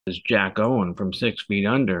Is Jack Owen from 6 Feet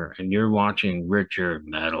Under, and you're watching Richard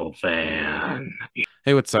Metal Fan.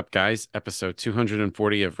 Hey, what's up, guys? Episode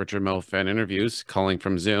 240 of Richard Mel Fan Interviews, calling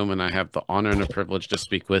from Zoom, and I have the honor and the privilege to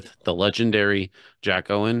speak with the legendary Jack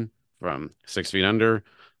Owen from 6 Feet Under,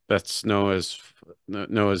 best known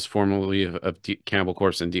as formerly of Cannibal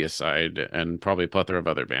Corpse and Deicide, and probably a plethora of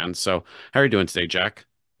other bands. So, how are you doing today, Jack?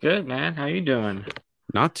 Good, man. How you doing?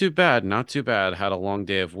 Not too bad, not too bad. Had a long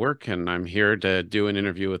day of work, and I'm here to do an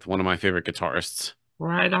interview with one of my favorite guitarists.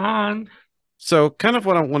 Right on. So kind of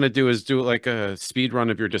what I want to do is do like a speed run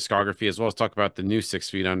of your discography as well as talk about the new 6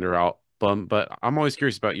 Feet Under album. But I'm always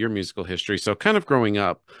curious about your musical history. So kind of growing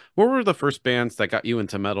up, what were the first bands that got you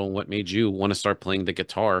into metal and what made you want to start playing the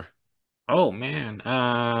guitar? Oh man.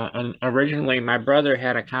 Originally my brother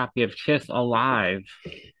had a copy of Kiss Alive,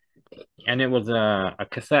 and it was a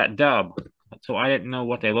cassette dub, so I didn't know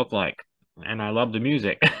what they looked like, and I loved the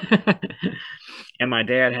music. And my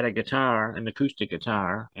dad had a guitar, an acoustic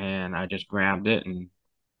guitar, and I just grabbed it and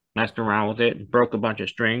messed around with it, and broke a bunch of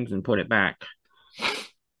strings and put it back.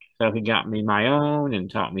 So he got me my own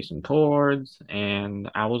and taught me some chords,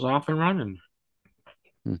 and I was off and running.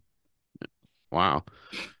 Hmm, Wow.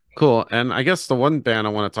 Cool. And I guess the one band I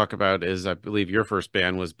want to talk about is I believe your first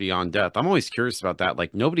band was Beyond Death. I'm always curious about that.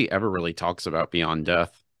 Like nobody ever really talks about Beyond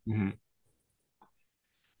Death. Mhm.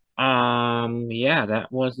 Yeah,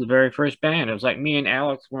 that was the very first band. It was like me and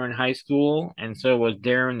Alex were in high school, and so was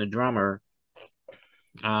Darren, the drummer.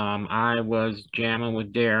 I was jamming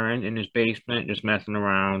with Darren in his basement, just messing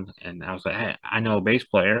around, and I was like, "Hey, I know a bass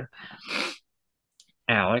player,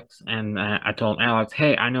 Alex," and I told Alex,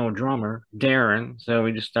 "Hey, I know a drummer, Darren." So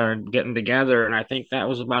we just started getting together, and I think that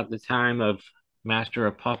was about the time of Master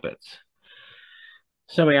of Puppets.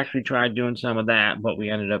 So we actually tried doing some of that, but we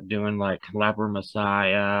ended up doing like Leper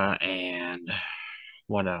Messiah and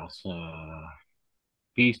what else?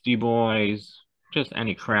 Beastie Boys, just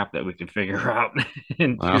any crap that we could figure out.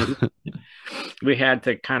 And Wow. we had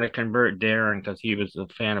to kind of convert Darren because he was a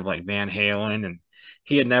fan of like Van Halen, and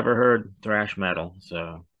he had never heard thrash metal.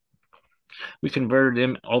 So we converted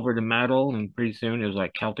him over to metal, and pretty soon it was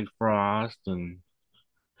like Celtic Frost and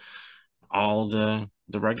all the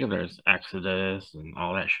regulars, Exodus and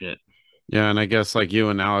all that shit. Yeah, and I guess like you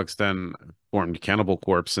and Alex then formed Cannibal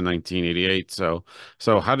Corpse in 1988. So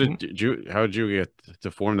how did you get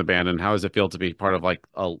to form the band and how does it feel to be part of like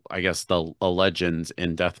I guess the a legends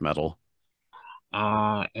in death metal?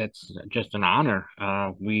 It's just an honor.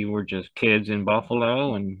 We were just kids in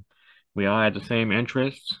Buffalo, and we all had the same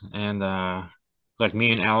interests. And like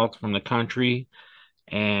me and Alex from the country,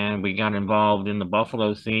 and we got involved in the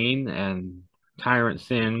Buffalo scene. And Tyrant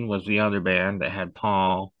Sin was the other band that had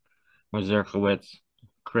Paul Mazurkowitz,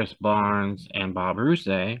 Chris Barnes, and Bob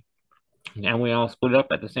Rousset. And we all split up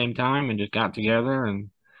at the same time and just got together and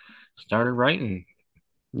started writing.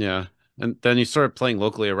 Yeah. And then you started playing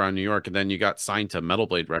locally around New York and then you got signed to Metal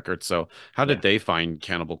Blade Records. So how did Yeah. they find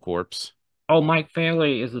Cannibal Corpse? Oh, Mike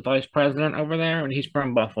Faley is the vice president over there, and he's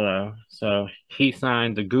from Buffalo. So he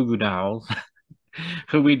signed the Goo Goo Dolls,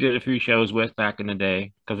 who we did a few shows with back in the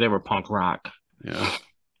day because they were punk rock. Yeah.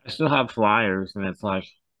 I still have flyers, and it's like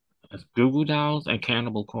it's Goo Goo Dolls and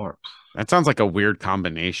Cannibal Corpse. That sounds like a weird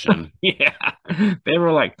combination. Yeah, they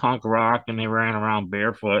were like punk rock, and they ran around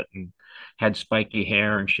barefoot and had spiky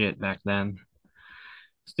hair and shit back then.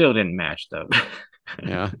 Still didn't match though.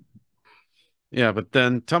 Yeah. Yeah, but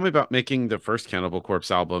then tell me about making the first Cannibal Corpse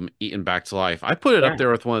album, Eaten Back to Life. I put it up Yeah.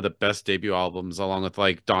 there with one of the best debut albums, along with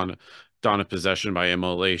like Dawn of Possession by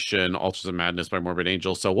Immolation, Ultras of Madness by Morbid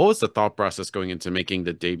Angel. So what was the thought process going into making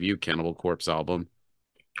the debut Cannibal Corpse album?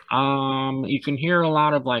 You can hear a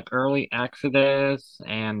lot of like early Exodus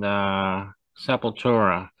and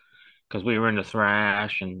Sepultura because we were into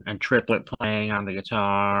thrash and triplet playing on the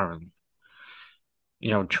guitar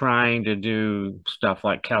and trying to do stuff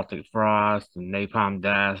like Celtic Frost and Napalm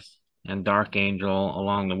Death and Dark Angel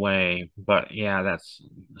along the way. But yeah, that's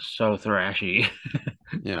so thrashy.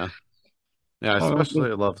 Yeah. Yeah, So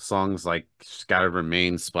especially I love songs like Scattered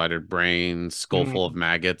Remains, Splattered Brains, Skull Full of mm,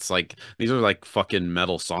 Maggots. Like these are like fucking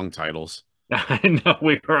metal song titles. I know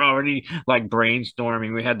we were already like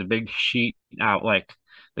brainstorming. We had the big sheet out like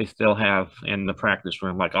they still have in the practice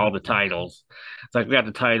room, like all the titles. It's like we got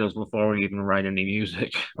the titles before we even write any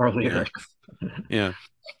music or Yeah. lyrics. Yeah.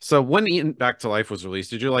 So when Eaten Back to Life was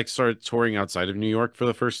released, did you like start touring outside of New York for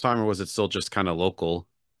the first time, or was it still just kind of local?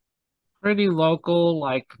 Pretty local,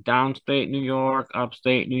 like downstate New York,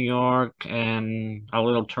 upstate New York, and a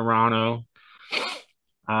little Toronto.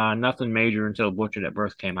 Nothing major until Butchered at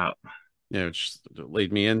Birth came out. which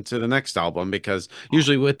lead me into the next album because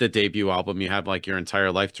usually with the debut album, you have like your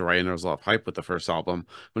entire life to write, and there was a lot of hype with the first album.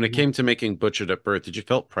 When it Mhm. came to making Butchered at Birth, did you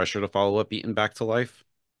felt pressure to follow up Beaten Back to Life?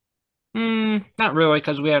 Not really,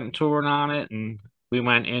 because we hadn't toured on it, and we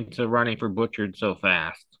went into running for Butchered so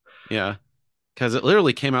fast. Yeah, because it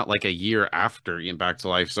literally came out like a year after Eaten Back to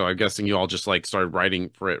Life. So I'm guessing you all just like started writing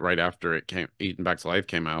for it right after it came, Eaten Back to Life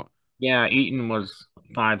came out. Yeah, Eaton was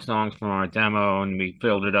 5 songs from our demo, and we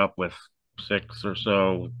filled it up with 6 or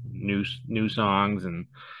so new songs, and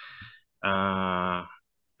I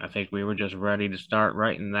think we were just ready to start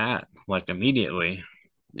writing that like immediately.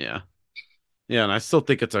 Yeah. Yeah, and I still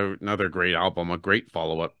think it's another great album, a great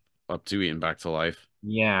follow-up up to Eaten Back to Life.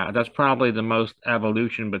 Yeah, that's probably the most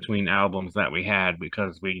evolution between albums that we had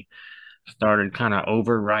because we started kind of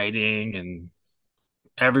overwriting and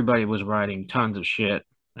everybody was writing tons of shit.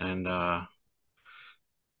 And I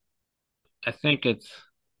think it's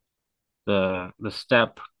the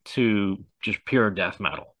step to just pure death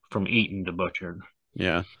metal from Eaton to Butchered.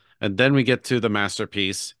 Yeah. And then we get to the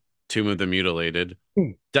masterpiece, Tomb of the Mutilated.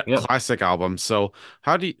 Yep. Classic album. So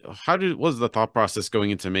how did was the thought process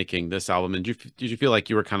going into making this album? And did you feel like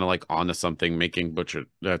you were kind of like onto something making Butcher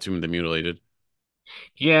Tomb of the Mutilated?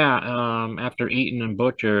 Yeah, after Eaton and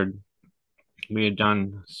Butchered, we had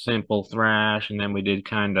done simple thrash and then we did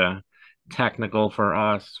kind of technical for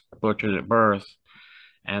us, Butchered at Birth.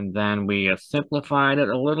 And then we simplified it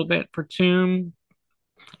a little bit for Tomb,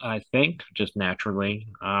 I think, just naturally.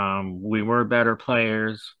 We were better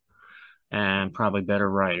players and probably better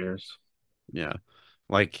writers. Yeah.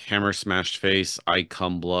 Like Hammer Smashed Face, I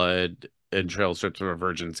Come Blood, and Trail Strips of a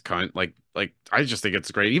Virgin's Cunt. Like I just think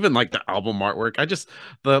it's great. Even like the album artwork.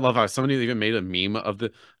 I love how somebody even made a meme of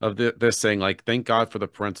the this saying like, thank God for the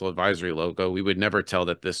parental advisory logo. We would never tell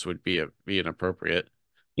that this would be inappropriate.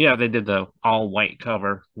 Yeah, they did the all white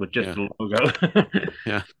cover with just Yeah. the logo.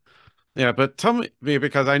 Yeah. Yeah, but tell me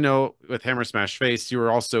because I know with Hammer Smash Face, you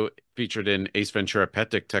were also featured in Ace Ventura: Pet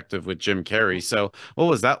Detective with Jim Carrey. So, what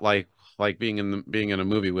was that like being in a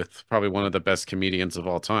movie with probably one of the best comedians of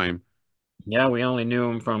all time? Yeah, we only knew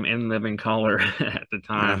him from In Living Color at the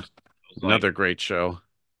Yeah, time. So it was like, another great show.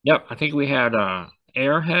 yep, I think we had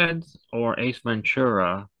Airheads or Ace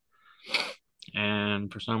Ventura,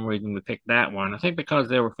 and for some reason we picked that one. I think because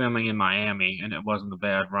they were filming in Miami, and it wasn't a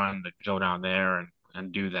bad run to go down there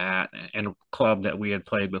and do that in a club that we had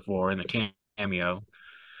played before in the Cameo.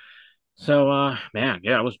 So, man,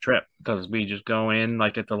 yeah, it was a trip because we just go in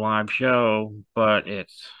like it's a live show, but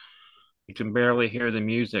it's you can barely hear the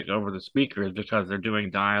music over the speakers because they're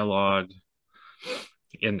doing dialogue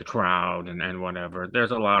in the crowd and whatever.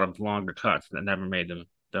 There's a lot of longer cuts that never made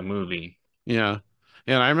the movie. Yeah,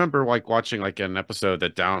 yeah. And I remember like watching like an episode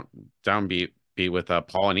that Downbeat be with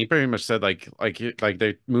Paul, and he pretty much said like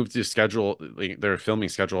they moved the schedule, like, their filming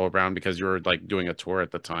schedule around because you were like doing a tour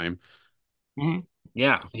at the time. Hmm.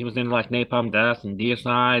 Yeah, he was in like Napalm Death and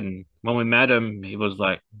Deicide, and when we met him, he was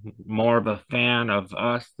like more of a fan of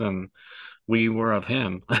us than we were of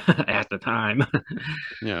him at the time. It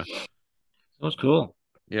Yeah. was cool.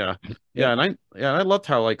 Yeah. Yeah, Yep. and I loved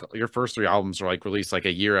how like your first three albums were like released like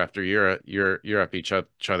a year after year after each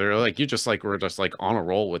other. Like you just like were just like on a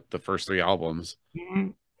roll with the first three albums.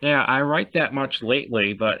 Mhm. Yeah, I write that much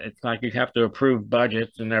lately, but it's like you have to approve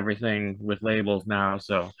budgets and everything with labels now.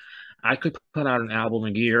 So I could put out an album a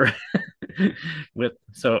year with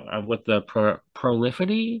the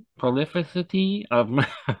prolificity of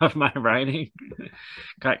of my writing.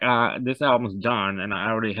 This album's done, and I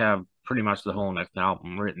already have pretty much the whole next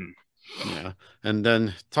album written. Yeah. And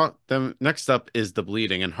then talk them next up is The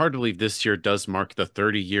Bleeding. And hard to believe this year does mark the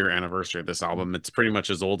 30-year anniversary of this album. It's pretty much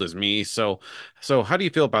as old as me. So how do you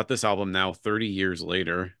feel about this album now, 30 years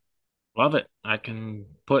later? Love it. I can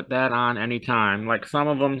put that on anytime. Like some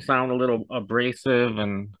of them sound a little abrasive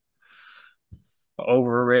and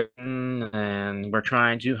overwritten, and we're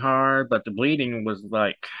trying too hard, but the bleeding was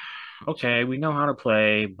like, okay, we know how to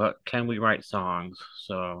play, but can we write songs?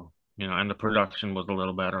 So, and the production was a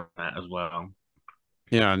little better on that as well.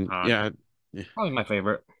 Yeah, and Uh, yeah, Probably my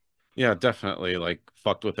favorite. yeah, definitely. Like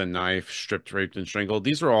Fucked with a Knife, Stripped, Raped, and Strangled.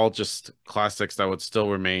 These are all just classics that would still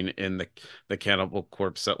remain in the Cannibal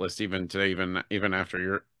Corpse set list even today, even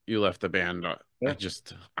after you left the band. Yeah.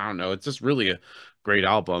 I don't know. It's just really a great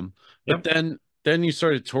album. But Yep. then you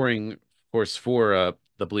started touring, of course, for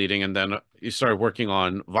The Bleeding, and then you started working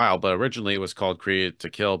on Vile. But originally it was called Created to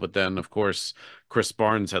Kill. But then, of course, Chris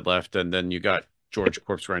Barnes had left, and then you got George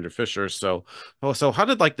Corpse Grinder Fisher. So how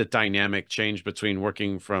did like the dynamic change between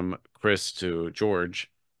working from Chris to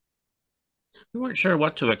George? We weren't sure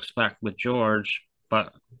what to expect with George.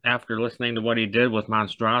 But after listening to what he did with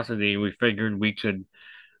Monstrosity, we figured we could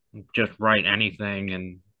just write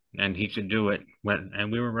anything and he could do it.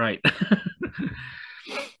 And we were right.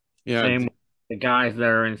 Yeah, Same with the guys that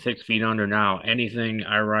are in 6 feet under now. Anything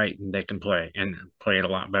I write, they can play and play it a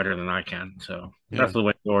lot better than I can. So yeah, that's the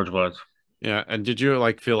way George was. yeah. And did you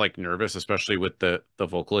like feel like nervous, especially with the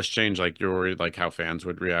vocalist change? Like you're worried like how fans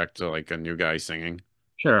would react to like a new guy singing?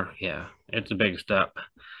 Sure, yeah, it's a big step.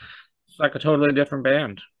 It's like a totally different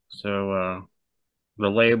band. So the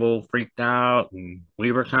label freaked out and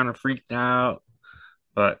we were kind of freaked out,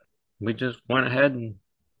 but we just went ahead and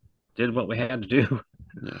did what we had to do.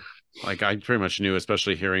 Yeah. Like I pretty much knew,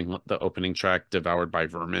 especially hearing the opening track, Devoured by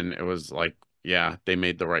Vermin, it was like, yeah, they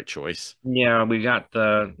made the right choice. Yeah, we got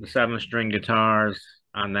the 7 string guitars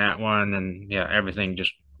on that one, and yeah, everything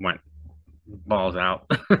just went balls out.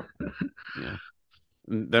 Yeah.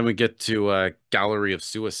 And then we get to Gallery of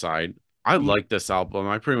Suicide. I like this album.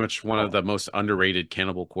 I pretty much one of the most underrated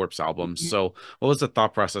Cannibal Corpse albums. So, what was the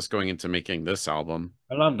thought process going into making this album?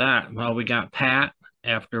 I love that. Well, we got Pat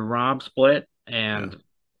after Rob split, Yeah. and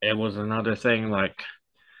it was another thing like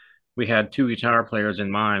we had two guitar players in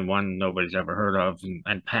mind, one nobody's ever heard of,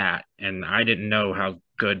 and Pat. And I didn't know how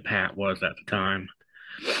good Pat was at the time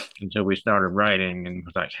until we started writing and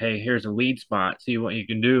was like, hey, here's a lead spot, see what you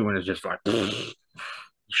can do. And it's just like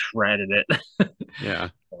shredded it. Yeah.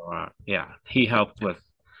 So, yeah, he helped with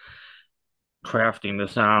crafting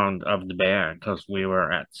the sound of the band because we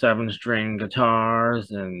were at 7 string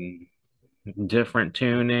guitars and different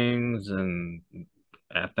tunings. And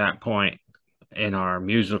at that point in our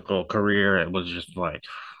musical career, it was just like,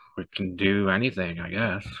 we can do anything, I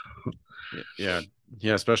guess. Yeah.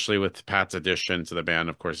 Yeah, especially with Pat's addition to the band,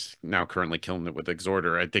 of course, now currently killing it with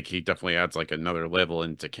Exhorder. I think he definitely adds like another level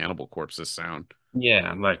into Cannibal Corpse's sound.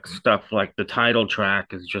 Yeah, like stuff like the title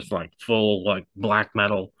track is just like full like black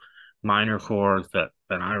metal minor chords that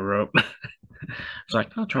I wrote. It's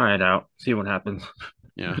like I'll try it out, see what happens.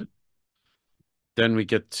 Yeah. Then we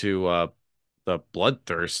get to the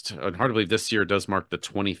Bloodthirst. And hard to believe this year does mark the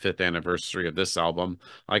 25th anniversary of this album.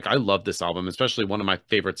 Like I love this album, especially one of my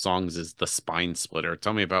favorite songs is The Spine Splitter.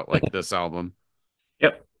 Tell me about like this album.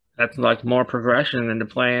 Yep. That's like more progression into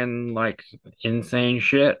playing like insane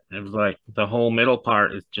shit. It was like the whole middle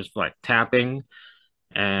part is just like tapping.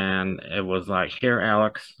 And it was like, here,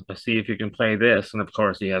 Alex, let's see if you can play this. And of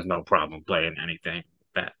course, he has no problem playing anything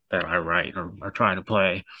that I write or try to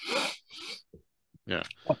play. Yeah.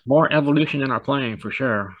 More evolution in our playing for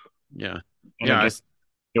sure. Yeah. And Yeah, again,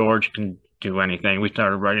 George can do anything. We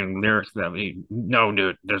started writing lyrics that we, no,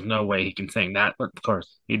 dude, there's no way he can sing that. But of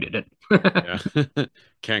course, he did it. yeah.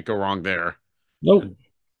 Can't go wrong there. Nope.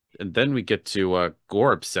 And then we get to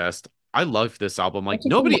Gore Obsessed. I love this album. Like That's a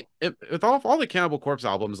good one. nobody with all the Cannibal Corpse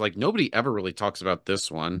albums, like nobody ever really talks about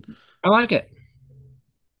this one. I like it.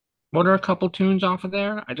 What are a couple tunes off of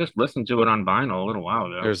there? I just listened to it on vinyl a little while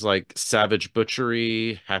ago. There's like Savage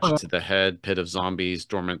Butchery, Oh, Hatchet to the Head, Pit of Zombies,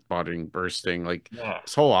 Dormant Body Bursting. Like yeah,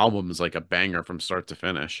 this whole album is like a banger from start to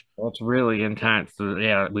finish. that's really intense. So,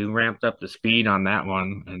 yeah, we ramped up the speed on that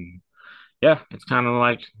one, and yeah, it's kind of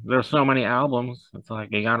like there's so many albums. It's like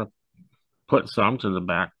you gotta put some to the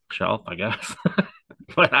back shelf, I guess.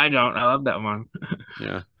 But I don't. I love that one.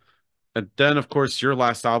 Yeah. And then, of course, your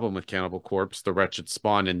last album with Cannibal Corpse, The Wretched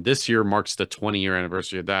Spawn, and this year marks the 20-year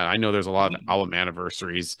anniversary of that. I know there's a lot of album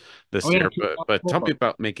anniversaries Oh this yeah, year, but tell me 2004.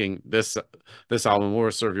 about making this album. What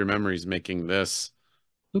were sort of your memories making this?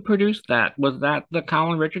 Who produced that? Was that the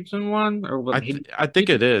Colin Richardson one, or was I think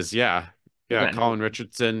he it is, yeah. did Yeah, that? Colin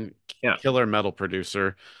Richardson, Yeah. killer metal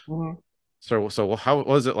producer. Mhm. So how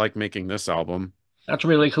was it like making this album? That's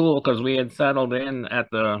really cool because we had settled in at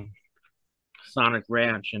the Sonic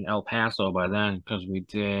Ranch in El Paso by then because we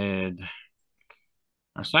did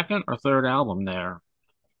our second or third album there.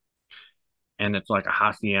 And it's like a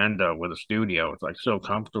hacienda with a studio. It's like so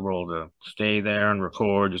comfortable to stay there and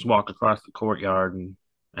record, just walk across the courtyard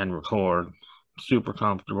and record. Super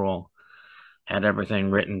comfortable. Had everything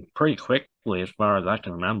written pretty quickly as far as I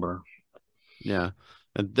can remember. Yeah.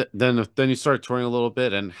 And then you started touring a little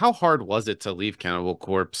bit. And how hard was it to leave Cannibal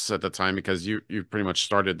Corpse at the time? Because you pretty much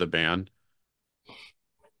started the band.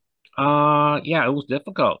 Yeah, it was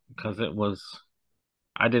difficult because it was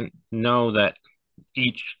I didn't know that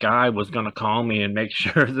each guy was going to call me and make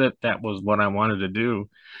sure that that was what I wanted to do.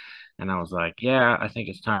 And I was like, yeah, I think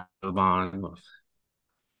it's time to move on with,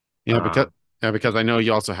 Yeah, because uh, yeah, because I know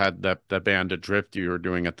you also had that band Adrift you were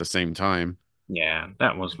doing at the same time. yeah,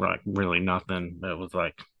 that was like really nothing. It was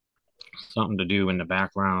like something to do in the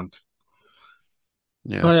background.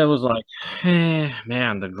 Yeah. But it was like,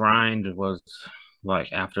 man, the grind was.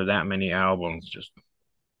 like after that many albums, just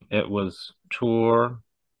it was tour,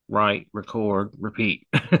 write, record, repeat.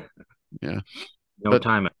 Yeah. No But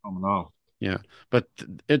time at home at all. yeah, but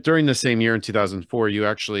during the same year in 2004, you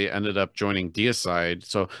actually ended up joining Deicide.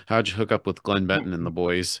 So how'd you hook up with Glenn Benton and the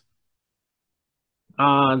boys?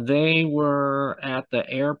 They were at the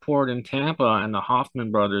airport in Tampa and the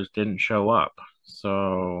Hoffman brothers didn't show up.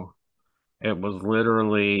 So it was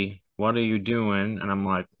literally, what are you doing? And I'm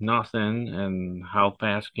like, nothing. And how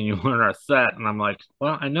fast can you learn our set? And I'm like,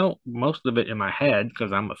 well, I know most of it in my head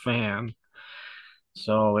because I'm a fan.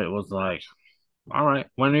 So it was like, all right,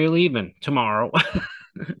 when are you leaving? Tomorrow.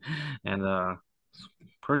 And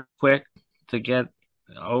pretty quick to get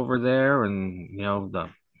over there. And,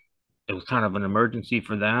 it was kind of an emergency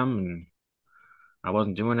for them. And I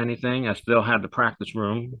wasn't doing anything. I still had the practice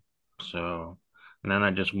room. So, and then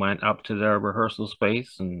I just went up to their rehearsal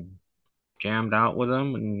space and jammed out with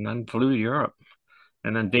them and then flew to Europe.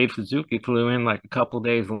 And then Dave Suzuki flew in like a couple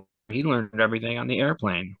days later. He learned everything on the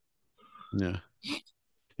airplane. Yeah.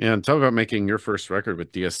 Yeah, and talk about making your first record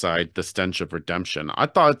with Deicide, The Stench of Redemption. I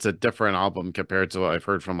thought it's a different album compared to what I've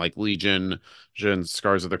heard from like Legion,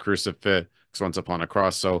 Scars of the Crucifix, Once Upon a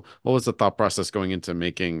Cross. So what was the thought process going into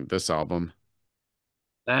making this album?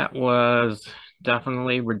 That was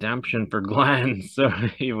definitely redemption for Glenn. So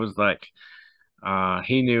he was like,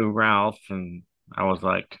 he knew Ralph, and I was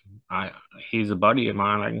like, I he's a buddy of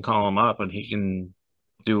mine. I can call him up, and he can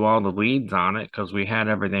do all the leads on it because we had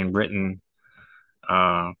everything written,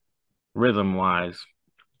 uh, rhythm wise.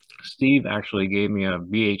 Steve actually gave me a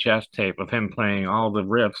VHS tape of him playing all the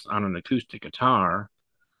riffs on an acoustic guitar,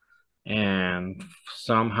 and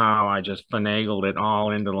somehow I just finagled it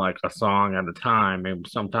all into like a song at a time. And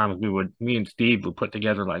sometimes me and Steve would put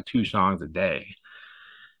together like two songs a day.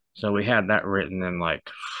 So we had that written in like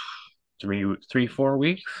 4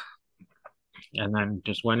 weeks, and then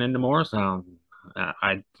just went into more sound.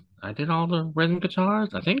 I did all the rhythm guitars.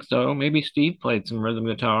 I think so. Maybe Steve played some rhythm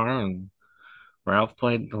guitar and Ralph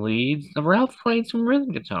played the leads. Ralph played some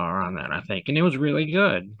rhythm guitar on that, I think, and it was really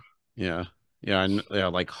good. Yeah. Yeah, and yeah,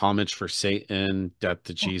 like Homage for Satan, Death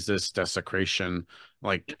to Jesus, Desecration.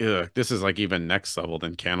 Like, ugh, this is like even next level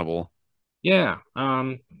than Cannibal. Yeah.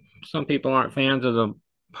 Some people aren't fans of the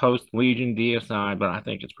post Legion deicide, but I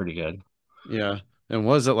think it's pretty good. Yeah. And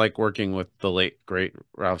was it like working with the late great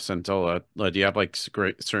Ralph Santola? Do you have like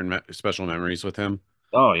great certain special memories with him?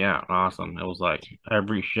 Oh yeah, awesome. It was like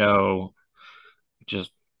every show,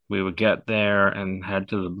 just we would get there and head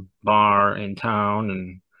to the bar in town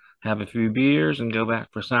and have a few beers and go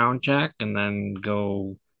back for sound check and then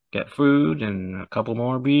go get food and a couple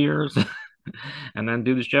more beers and then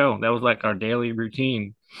do the show. That was like our daily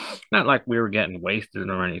routine. Not like we were getting wasted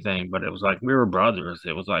or anything, but it was like we were brothers.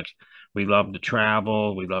 It was like we loved to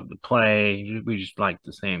travel, we loved to play, we just liked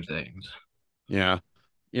the same things. Yeah.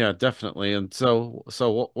 Yeah, definitely. And so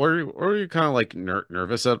were you kind of like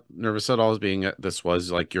nervous at all as being this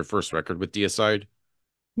was like your first record with Deicide?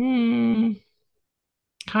 Hmm,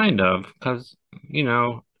 kind of, because you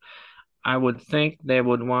know, I would think they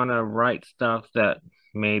would want to write stuff that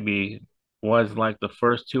maybe was like the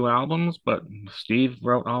first two albums, but Steve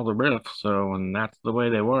wrote all the riffs, so and that's the way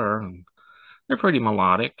they were. And they're pretty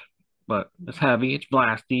melodic, but it's heavy, it's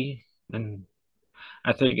blasty, and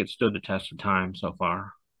I think it stood the test of time so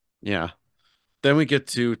far. Yeah. Then we get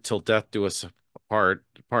to Till Death Do Us Apart,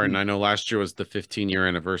 and I know last year was the 15-year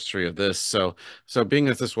anniversary of this. So being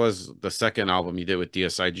as this was the second album you did with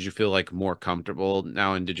DSI, did you feel like more comfortable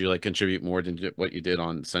now, and did you like contribute more than what you did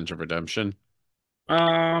on Sense of Redemption?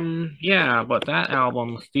 Yeah, but that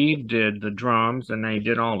album, Steve did the drums and they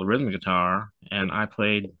did all the rhythm guitar, and I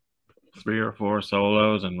played three or four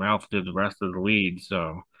solos, and Ralph did the rest of the leads.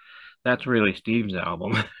 So that's really Steve's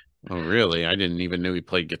album. Oh, really? I didn't even know he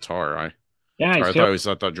played guitar. Yeah, Sorry, he's I thought killed he was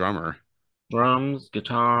the drummer. drums,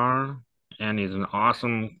 guitar, and he's an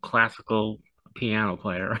awesome classical piano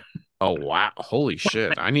player. Oh wow. Holy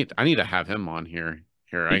shit. I need to have him on here.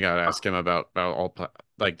 Here, I gotta ask him about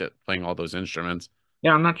like that playing all those instruments.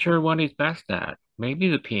 Yeah, I'm not sure what he's best at. Maybe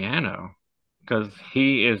the piano, because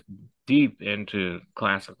he is deep into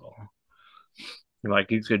classical. Like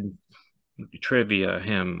you could trivia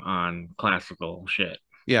him on classical shit.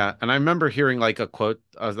 Yeah, and I remember hearing like a quote,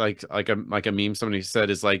 like a meme somebody said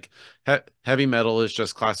is like heavy metal is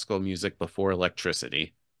just classical music before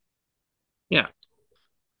electricity. Yeah,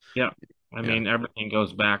 yeah. I Yeah, mean, everything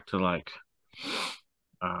goes back to like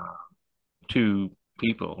uh two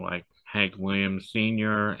people like Hank Williams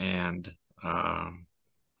Sr. and um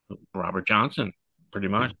Robert Johnson, pretty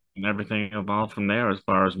yeah, much. And everything evolved from there as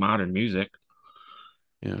far as modern music.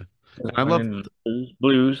 yeah. And It I went love into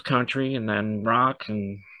blues, country, and then rock.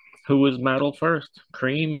 And who was metal first?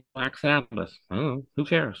 Cream, Black Sabbath. Oh, who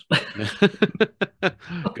cares?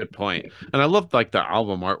 good point. And I love like the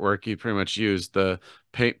album artwork. You pretty much used the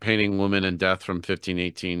painting Woman and Death from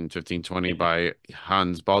 1518, 1520 by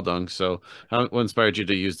Hans Baldung. So what inspired you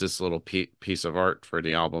to use this little piece of art for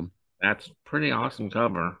the album? That's pretty awesome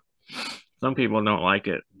cover. Some people don't like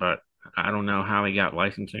it, but I don't know how he got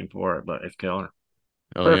licensing for it, but it's killer.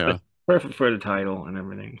 Oh yeah. Perfect. Perfect for the title and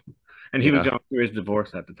everything. And he was Yeah. going through his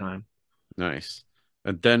divorce at the time. Nice.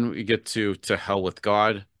 And then we get to Hell with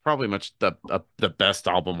God, probably much the best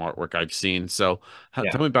album artwork I've seen. So tell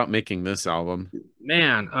Yeah. me about making this album.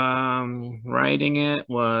 Man, writing it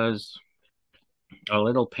was a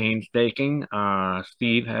little painstaking.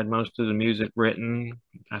 Steve had most of the music written.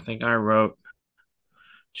 I think I wrote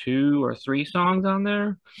two or three songs on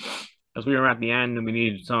there because we were at the end and we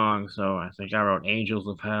needed songs. So I think I wrote Angels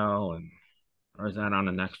of Hell, and or is that on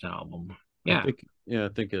the next album? I Yeah, think yeah, I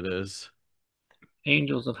think it is.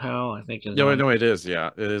 Angels of Hell, I think is Yeah, I on. know it is. Yeah,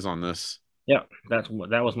 it is on this. Yep, that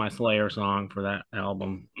was my Slayer song for that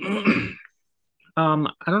album. I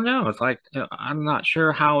don't know. It's like I'm not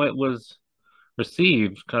sure how it was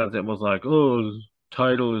received because it was like, oh, the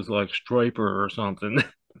title is like Striper or something,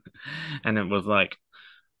 and it was like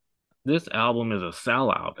this album is a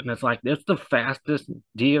sellout, and it's like it's the fastest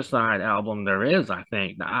Deicide album there is. I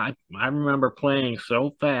think I remember playing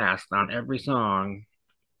so fast on every song,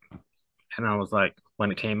 and I was like,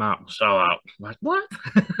 when it came out, sellout. I'm like what?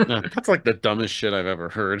 Yeah, that's like the dumbest shit I've ever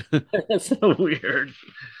heard. That's so weird.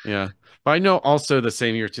 Yeah. But I know also the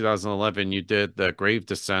same year, 2011, you did the Grave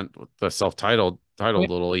Descent, with the self-titled Oh, titled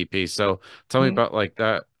little EP. So tell me yeah. about like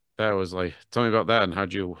that. That was like, tell me about that and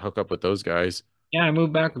how'd you hook up with those guys? Yeah, I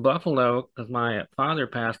moved back to Buffalo because my father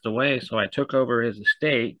passed away, so I took over his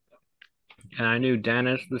estate, and I knew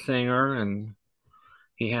Dennis, the singer, and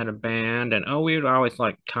he had a band, and oh, we would always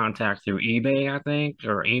like contact through eBay, I think,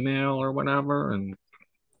 or email or whatever, and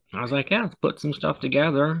I was like, yeah, let's put some stuff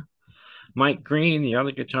together. Mike Green, the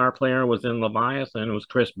other guitar player, was in Leviathan, it was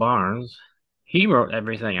Chris Barnes. He wrote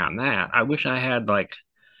everything on that. I wish I had like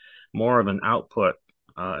more of an output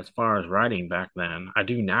as far as writing back then. I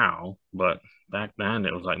do now, but back then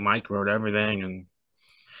it was like Mike wrote everything, and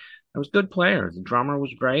it was good players. The drummer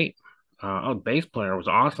was great. The bass player was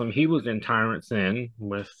awesome. He was in Tyrant Sin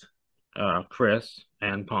with Chris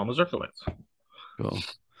and Paul Mazurkowitz. Cool.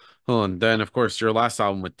 Well, and then of course your last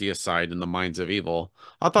album with Deicide and the Minds of Evil.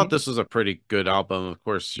 I thought this was a pretty good album. Of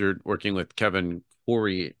course, you're working with Kevin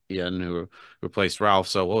Corey Ian, who replaced Ralph.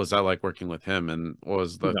 So what was that like working with him? And what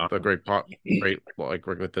was He's the awesome. great like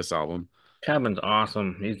working with this album? Kevin's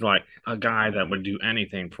awesome. He's like a guy that would do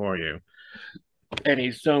anything for you. And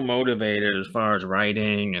he's so motivated as far as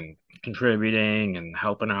writing and contributing and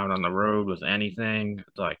helping out on the road with anything.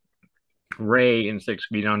 It's like Ray in 6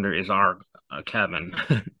 Feet Under is our Kevin,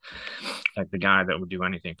 like the guy that would do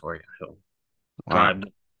anything for you. He'll Wow. drive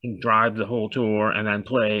drive the whole tour and then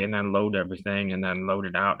play and then load everything and then load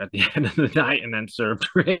it out at the end of the night and then serve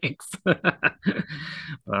drinks.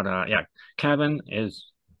 But yeah, Kevin is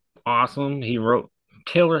awesome. He wrote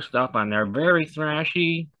killer stuff on there, very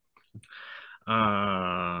thrashy.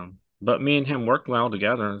 Uh, but me and him worked well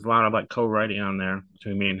together. There's a lot of like co-writing on there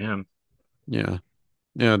between me and him. Yeah.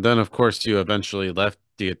 Yeah. Then of course you eventually left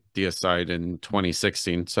Deicide in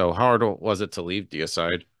 2016. So how hard was it to leave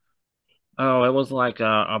Deicide? Oh, it was like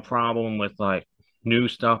a problem with like new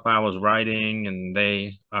stuff I was writing, and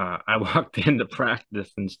I walked into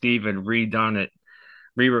practice and Steve had redone it,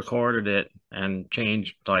 re-recorded it, and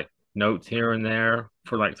changed like notes here and there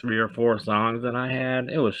for like three or four songs that I had.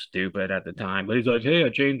 It was stupid at the time, but he's like, "Hey, I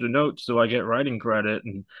changed the notes so I get writing credit,"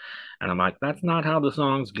 and I'm like, "That's not how the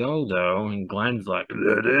songs go, though." And Glenn's like,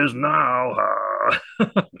 "It is now."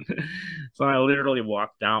 So I literally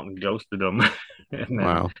walked out and ghosted him, and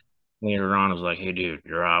then Wow. later on, I was like, "Hey, dude,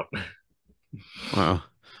 you're out." Wow.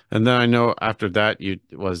 And then I know after that you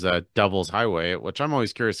was Devil's Highway, which I'm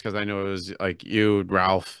always curious because I know it was like you,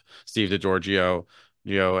 Ralph, Steve DiGiorgio,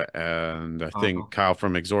 and I think Uh, Kyle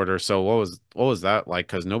from Exhorter. So what was that like?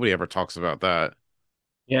 Because nobody ever talks about that.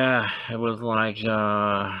 yeah, it was like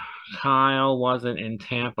Kyle wasn't in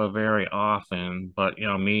Tampa very often, but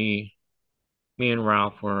me and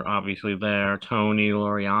Ralph were obviously there. Tony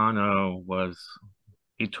Loriano was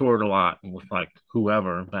he toured a lot with like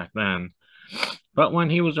whoever back then. But when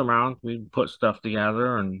he was around, we put stuff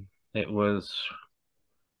together, and it was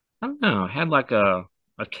I don't know, it had like a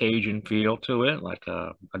Cajun feel to it, like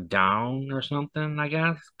a down or something, I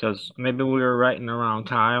guess, because maybe we were writing around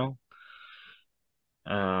Kyle.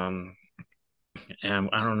 Um, And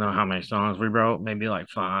I don't know how many songs we wrote, maybe like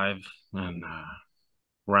five. And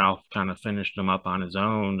Ralph kind of finished them up on his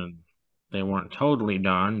own, and they weren't totally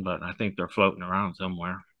done, but I think they're floating around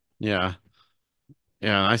somewhere. Yeah.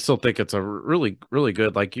 Yeah, I still think it's a really, really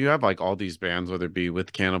good. Like you have like all these bands, whether it be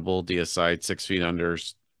with Cannibal, Deicide, 6 Feet Under,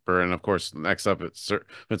 Spur, and of course next up it's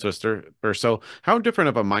Twister. So how different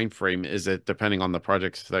of a mind frame is it depending on the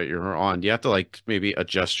projects that you're on? Do you have to like maybe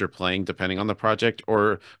adjust your playing depending on the project,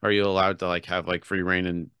 or are you allowed to like have like free reign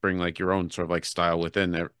and bring like your own sort of like style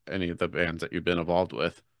within any of the bands that you've been involved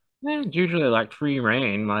with? Yeah, it's usually like free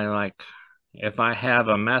reign. I like if I have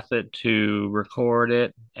a method to record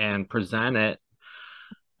it and present it,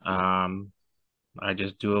 um, I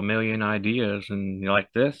just do a million ideas and you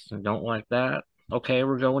like this and don't like that. Okay,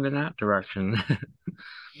 we're going in that direction.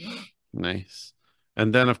 Nice.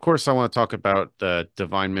 And then, of course, I want to talk about the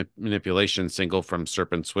Manipulation single from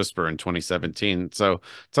Serpent's Whisper in 2017. So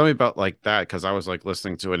tell me about like that, because I was like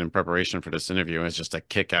listening to it in preparation for this interview, and it's just a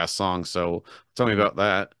kick-ass song. So tell me about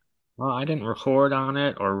that. Well, I didn't record on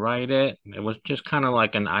it or write it. It was just kind of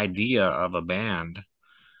like an idea of a band.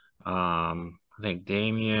 I think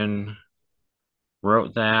Damien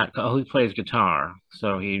wrote that. Oh, he plays guitar,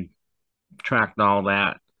 so he tracked all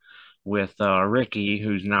that with Ricky,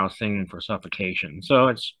 who's now singing for Suffocation. So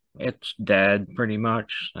it's dead pretty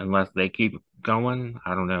much unless they keep going.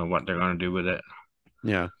 I don't know what they're gonna do with it.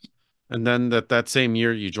 Yeah. And then that same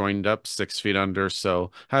year you joined up 6 Feet Under. So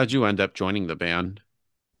how did you end up joining the band?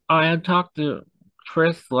 I had talked to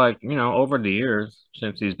Chris like over the years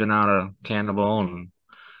since he's been out of Cannibal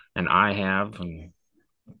and I have and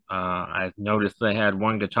I noticed they had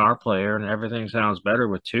one guitar player and everything sounds better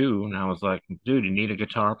with two. And I was like, dude, you need a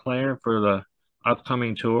guitar player for the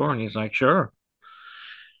upcoming tour? And he's like, sure.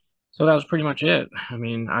 So that was pretty much it. I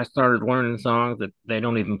mean, I started learning songs that they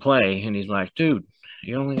don't even play. And he's like, dude,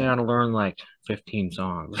 you only got to learn like 15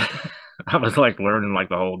 songs. I was like learning like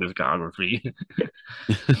the whole discography,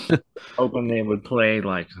 hoping they would play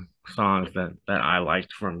like songs that I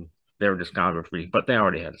liked from their discography, but they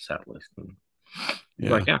already had a set list. And he's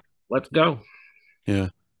Yeah. like, yeah, let's go. Yeah.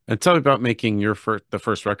 And tell me about making your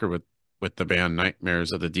first record with the band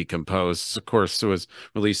Nightmares of the Decomposed. Of course, it was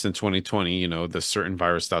released in 2020. You know, the certain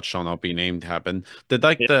virus that shall not be named happened. Did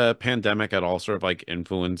like the pandemic at all sort of like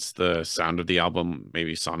influence the sound of the album,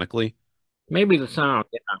 maybe sonically? Maybe the sound,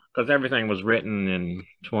 yeah, because everything was written in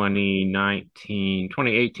 2019,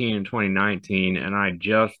 2018, and 2019, and I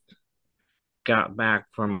just got back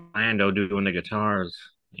from Orlando doing the guitars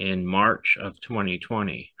in March of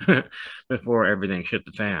 2020 before everything hit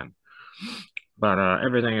the fan. But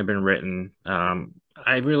everything had been written.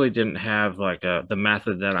 I really didn't have like the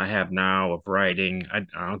method that I have now of writing. I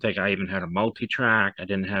don't think I even had a multi-track. I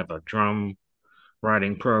didn't have a drum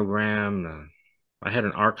writing program. I had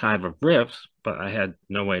an archive of riffs, but I had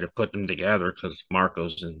no way to put them together because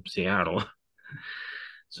Marco's in Seattle.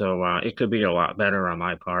 So it could be a lot better on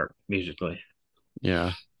my part musically.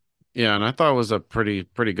 Yeah. Yeah, and I thought it was a pretty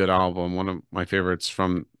good album. One of my favorites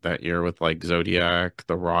from that year with like Zodiac,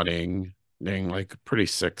 The Rotting, dang, like pretty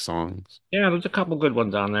sick songs. Yeah, there's a couple good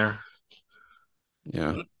ones on there.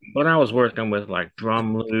 Yeah. But I was working with like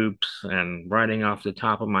drum loops and writing off the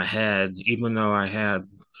top of my head, even though I have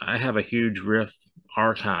a huge riff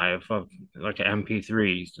archive of like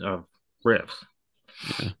MP3s of riffs.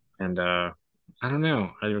 Yeah. And I don't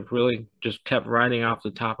know, I really just kept writing off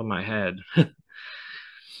the top of my head,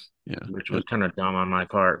 Yeah. which was And, kind of dumb on my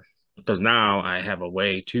part. Because now I have a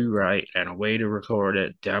way to write and a way to record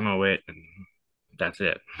it, demo it, and that's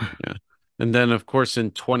it. yeah. And then of course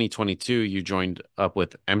in 2022 you joined up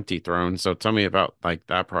with Empty Throne. So tell me about like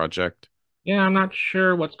that project. Yeah, I'm not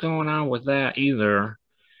sure what's going on with that either.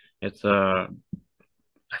 It's I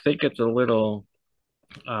think it's a little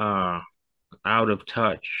uh out of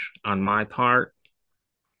touch on my part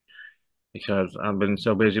because I've been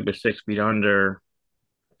so busy with 6 Feet Under,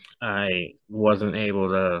 I wasn't able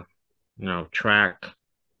to, track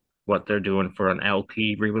what they're doing for an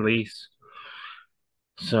LP re-release.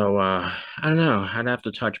 So I don't know. I'd have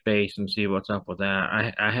to touch base and see what's up with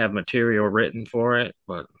that. I have material written for it,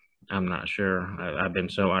 but I'm not sure. I've been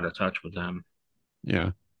so out of touch with them.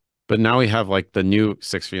 Yeah. But now we have like the new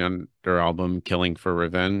 6 Feet Under album, Killing for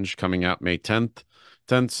Revenge, coming out May 10th.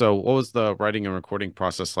 So what was the writing and recording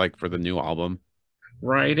process like for the new album?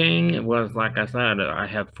 Writing was like I said, I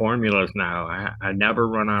have formulas now. I never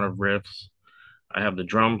run out of riffs. I have the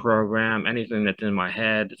drum program. Anything that's in my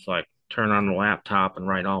head, it's like turn on the laptop and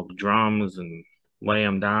write all the drums and lay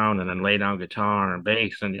them down, and then lay down guitar and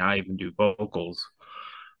bass, and I even do vocals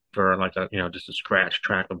for like just a scratch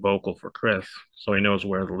track of vocal for Chris, so he knows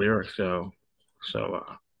where the lyrics go. So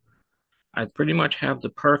I pretty much have the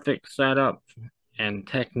perfect setup and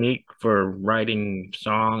technique for writing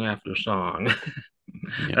song after song.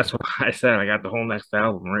 Yeah. That's why I said I got the whole next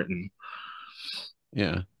album written.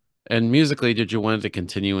 Yeah. And musically, did you want to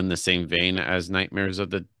continue in the same vein as Nightmares of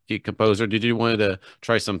the Decomposer? Did you want to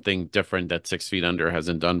try something different that Six Feet Under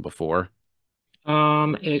hasn't done before?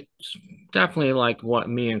 It's definitely like what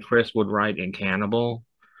me and Chris would write in Cannibal.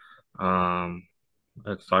 Um,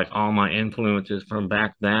 it's like all my influences from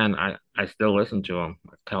back then. I still listen to them,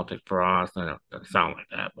 like Celtic Frost, and it sound like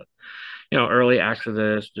that, but early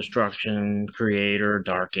Exodus, Destruction, Creator,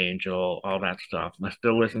 Dark Angel, all that stuff. I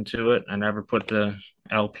still listen to it. I never put the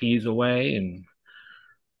LPs away, and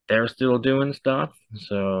they're still doing stuff,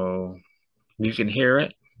 so you can hear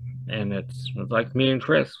it, and it's like me and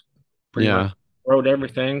Chris pretty much Yeah. wrote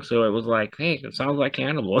everything. So it was like, hey, it sounds like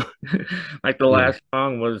Cannibal. Like the Yeah. last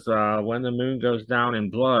song was When the Moon Goes Down in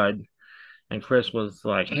Blood. And Chris was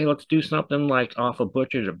like, hey, let's do something like off of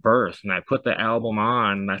Butcher to Birth. And I put the album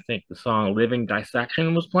on, and I think the song Living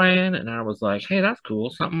Dissection was playing. And I was like, hey, that's cool,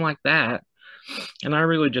 something like that. And I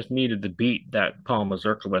really just needed the beat that Paul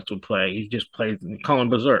Mazurkowitz would play. He just plays, call him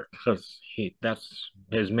Berserk, because that's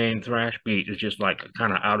his main thrash beat is just like a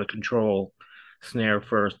kind of out of control snare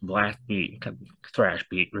first blast beat, thrash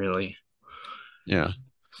beat, really. Yeah.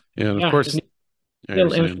 Yeah. And of Yeah, course, just yeah, you're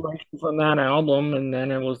little saying, inspiration from that album. And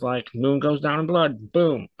then it was like Moon Goes Down in Blood,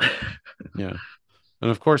 boom. yeah.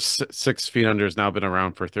 And of course, Six Feet Under has now been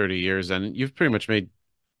around for 30 years, and you've pretty much made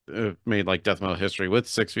like death metal history with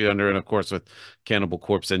Six Feet Under, and of course with Cannibal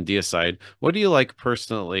Corpse and Deicide. What do you like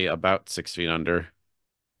personally about Six Feet Under?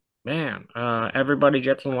 Man, everybody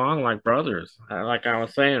gets along like brothers. Like I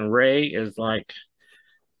was saying, Ray is like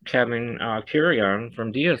Kevin Curion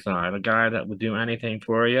from Deicide, a guy that would do anything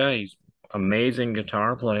for you. He's amazing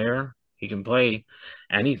guitar player. He can play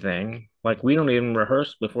anything. Like we don't even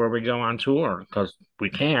rehearse before we go on tour because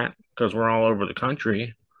we can't because we're all over the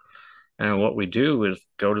country. And what we do is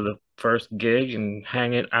go to the first gig and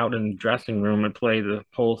hang it out in the dressing room and play the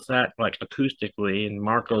whole set like acoustically. And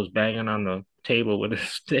Marco's banging on the table with his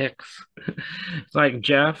sticks. It's like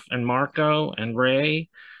Jeff and Marco and Ray,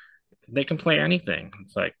 they can play anything.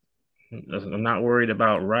 It's like I'm not worried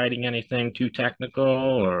about writing anything too technical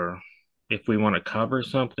or if we want to cover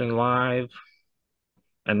something live.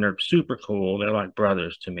 And they're super cool. They're like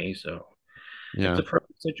brothers to me. So it's Yeah. a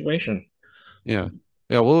perfect situation. Yeah.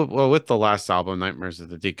 Yeah, well, with the last album, Nightmares of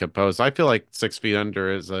the Decomposed, I feel like Six Feet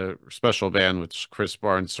Under is a special band with Chris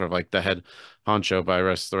Barnes sort of like the head honcho, by the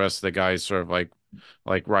rest of the guys sort of like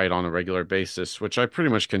write on a regular basis, which I pretty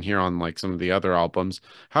much can hear on like some of the other albums.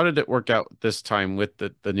 How did it work out this time with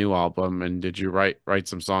the new album? And did you write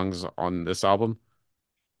some songs on this album?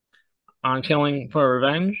 On Killing for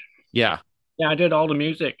Revenge, Yeah. yeah, I did all the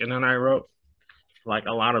music and then I wrote like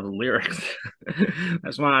a lot of the lyrics.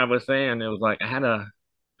 That's why I was saying it was like I had a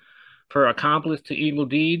for Accomplice to Evil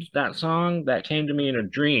Deeds, that song that came to me in a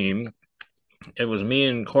dream. It was me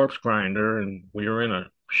and Corpse Grinder, and we were in a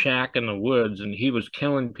shack in the woods, and he was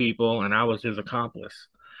killing people, and I was his accomplice.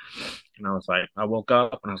 And I was like, I woke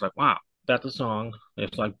up and I was like, wow, that's a song.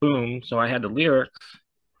 It's like boom. So I had the lyrics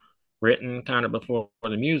written kind of before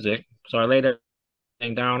the music. So I laid it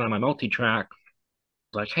down on my multi-track.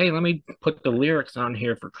 Like, hey, let me put the lyrics on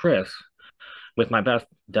here for Chris with my best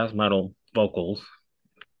death metal vocals.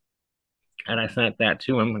 And I sent that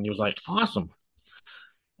to him, and he was like, awesome.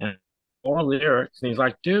 And more lyrics. And he's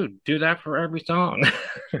like, dude, do that for every song.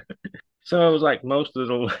 So it was like most of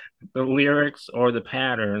the lyrics or the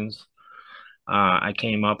patterns I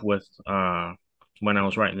came up with when I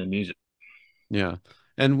was writing the music. Yeah.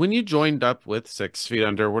 And when you joined up with Six Feet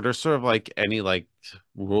Under, were there sort of like any like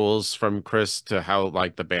rules from Chris to how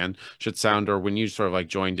like the band should sound? Or when you sort of like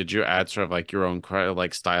joined, did you add sort of like your own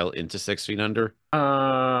like style into Six Feet Under?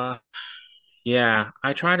 Uh, yeah,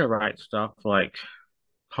 I try to write stuff like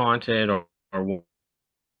haunted or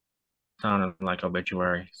sounding like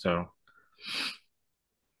obituary. So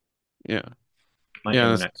Yeah. my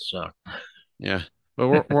Yeah. internet sucks. Yeah. But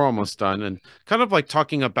we're almost done. And kind of like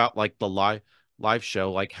talking about like the live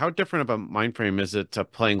show, like how different of a mind frame is it to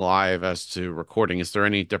playing live as to recording? Is there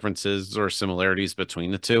any differences or similarities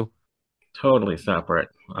between the two? Totally separate.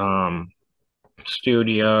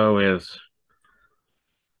 Studio is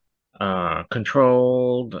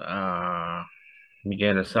controlled. You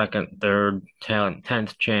get a second, third,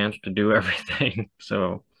 tenth chance to do everything.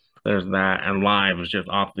 So there's that. And live is just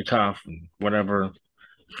off the cuff and whatever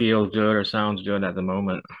feels good or sounds good at the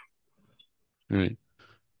moment. Right.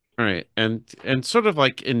 All right. And sort of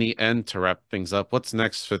like in the end to wrap things up, what's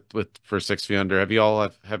next with for Six Feet Under? Have you all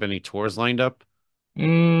have any tours lined up?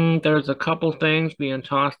 There's a couple things being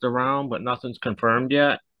tossed around, but nothing's confirmed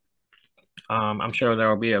yet. I'm sure there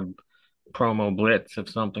will be a promo blitz if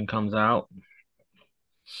something comes out.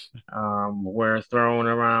 We're throwing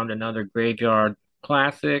around another Graveyard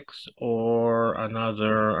Classics or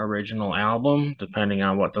another original album, depending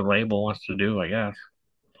on what the label wants to do, I guess.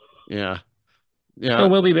 Yeah. So Yeah.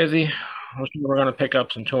 we'll be busy. We're going to pick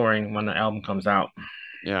up some touring when the album comes out.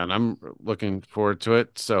 Yeah, and I'm looking forward to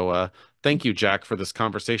it. So thank you, Jack, for this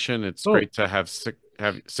conversation. It's Oh, great to have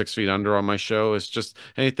 6 Feet Under on my show. It's just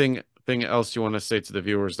anything else you want to say to the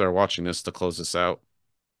viewers that are watching this to close this out?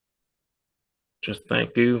 just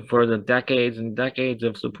thank you for the decades and decades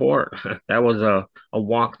of support. That was a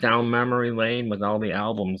walk down memory lane with all the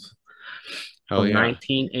albums Hell from yeah.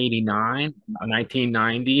 1989,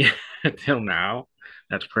 1990 until now.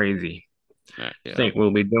 That's crazy. Yeah, I yeah. think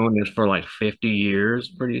we'll be doing this for like 50 years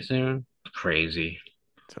pretty soon. Crazy.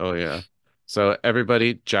 Oh yeah. So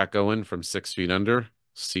everybody, Jack Owen from 6 Feet Under.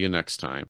 See you next time.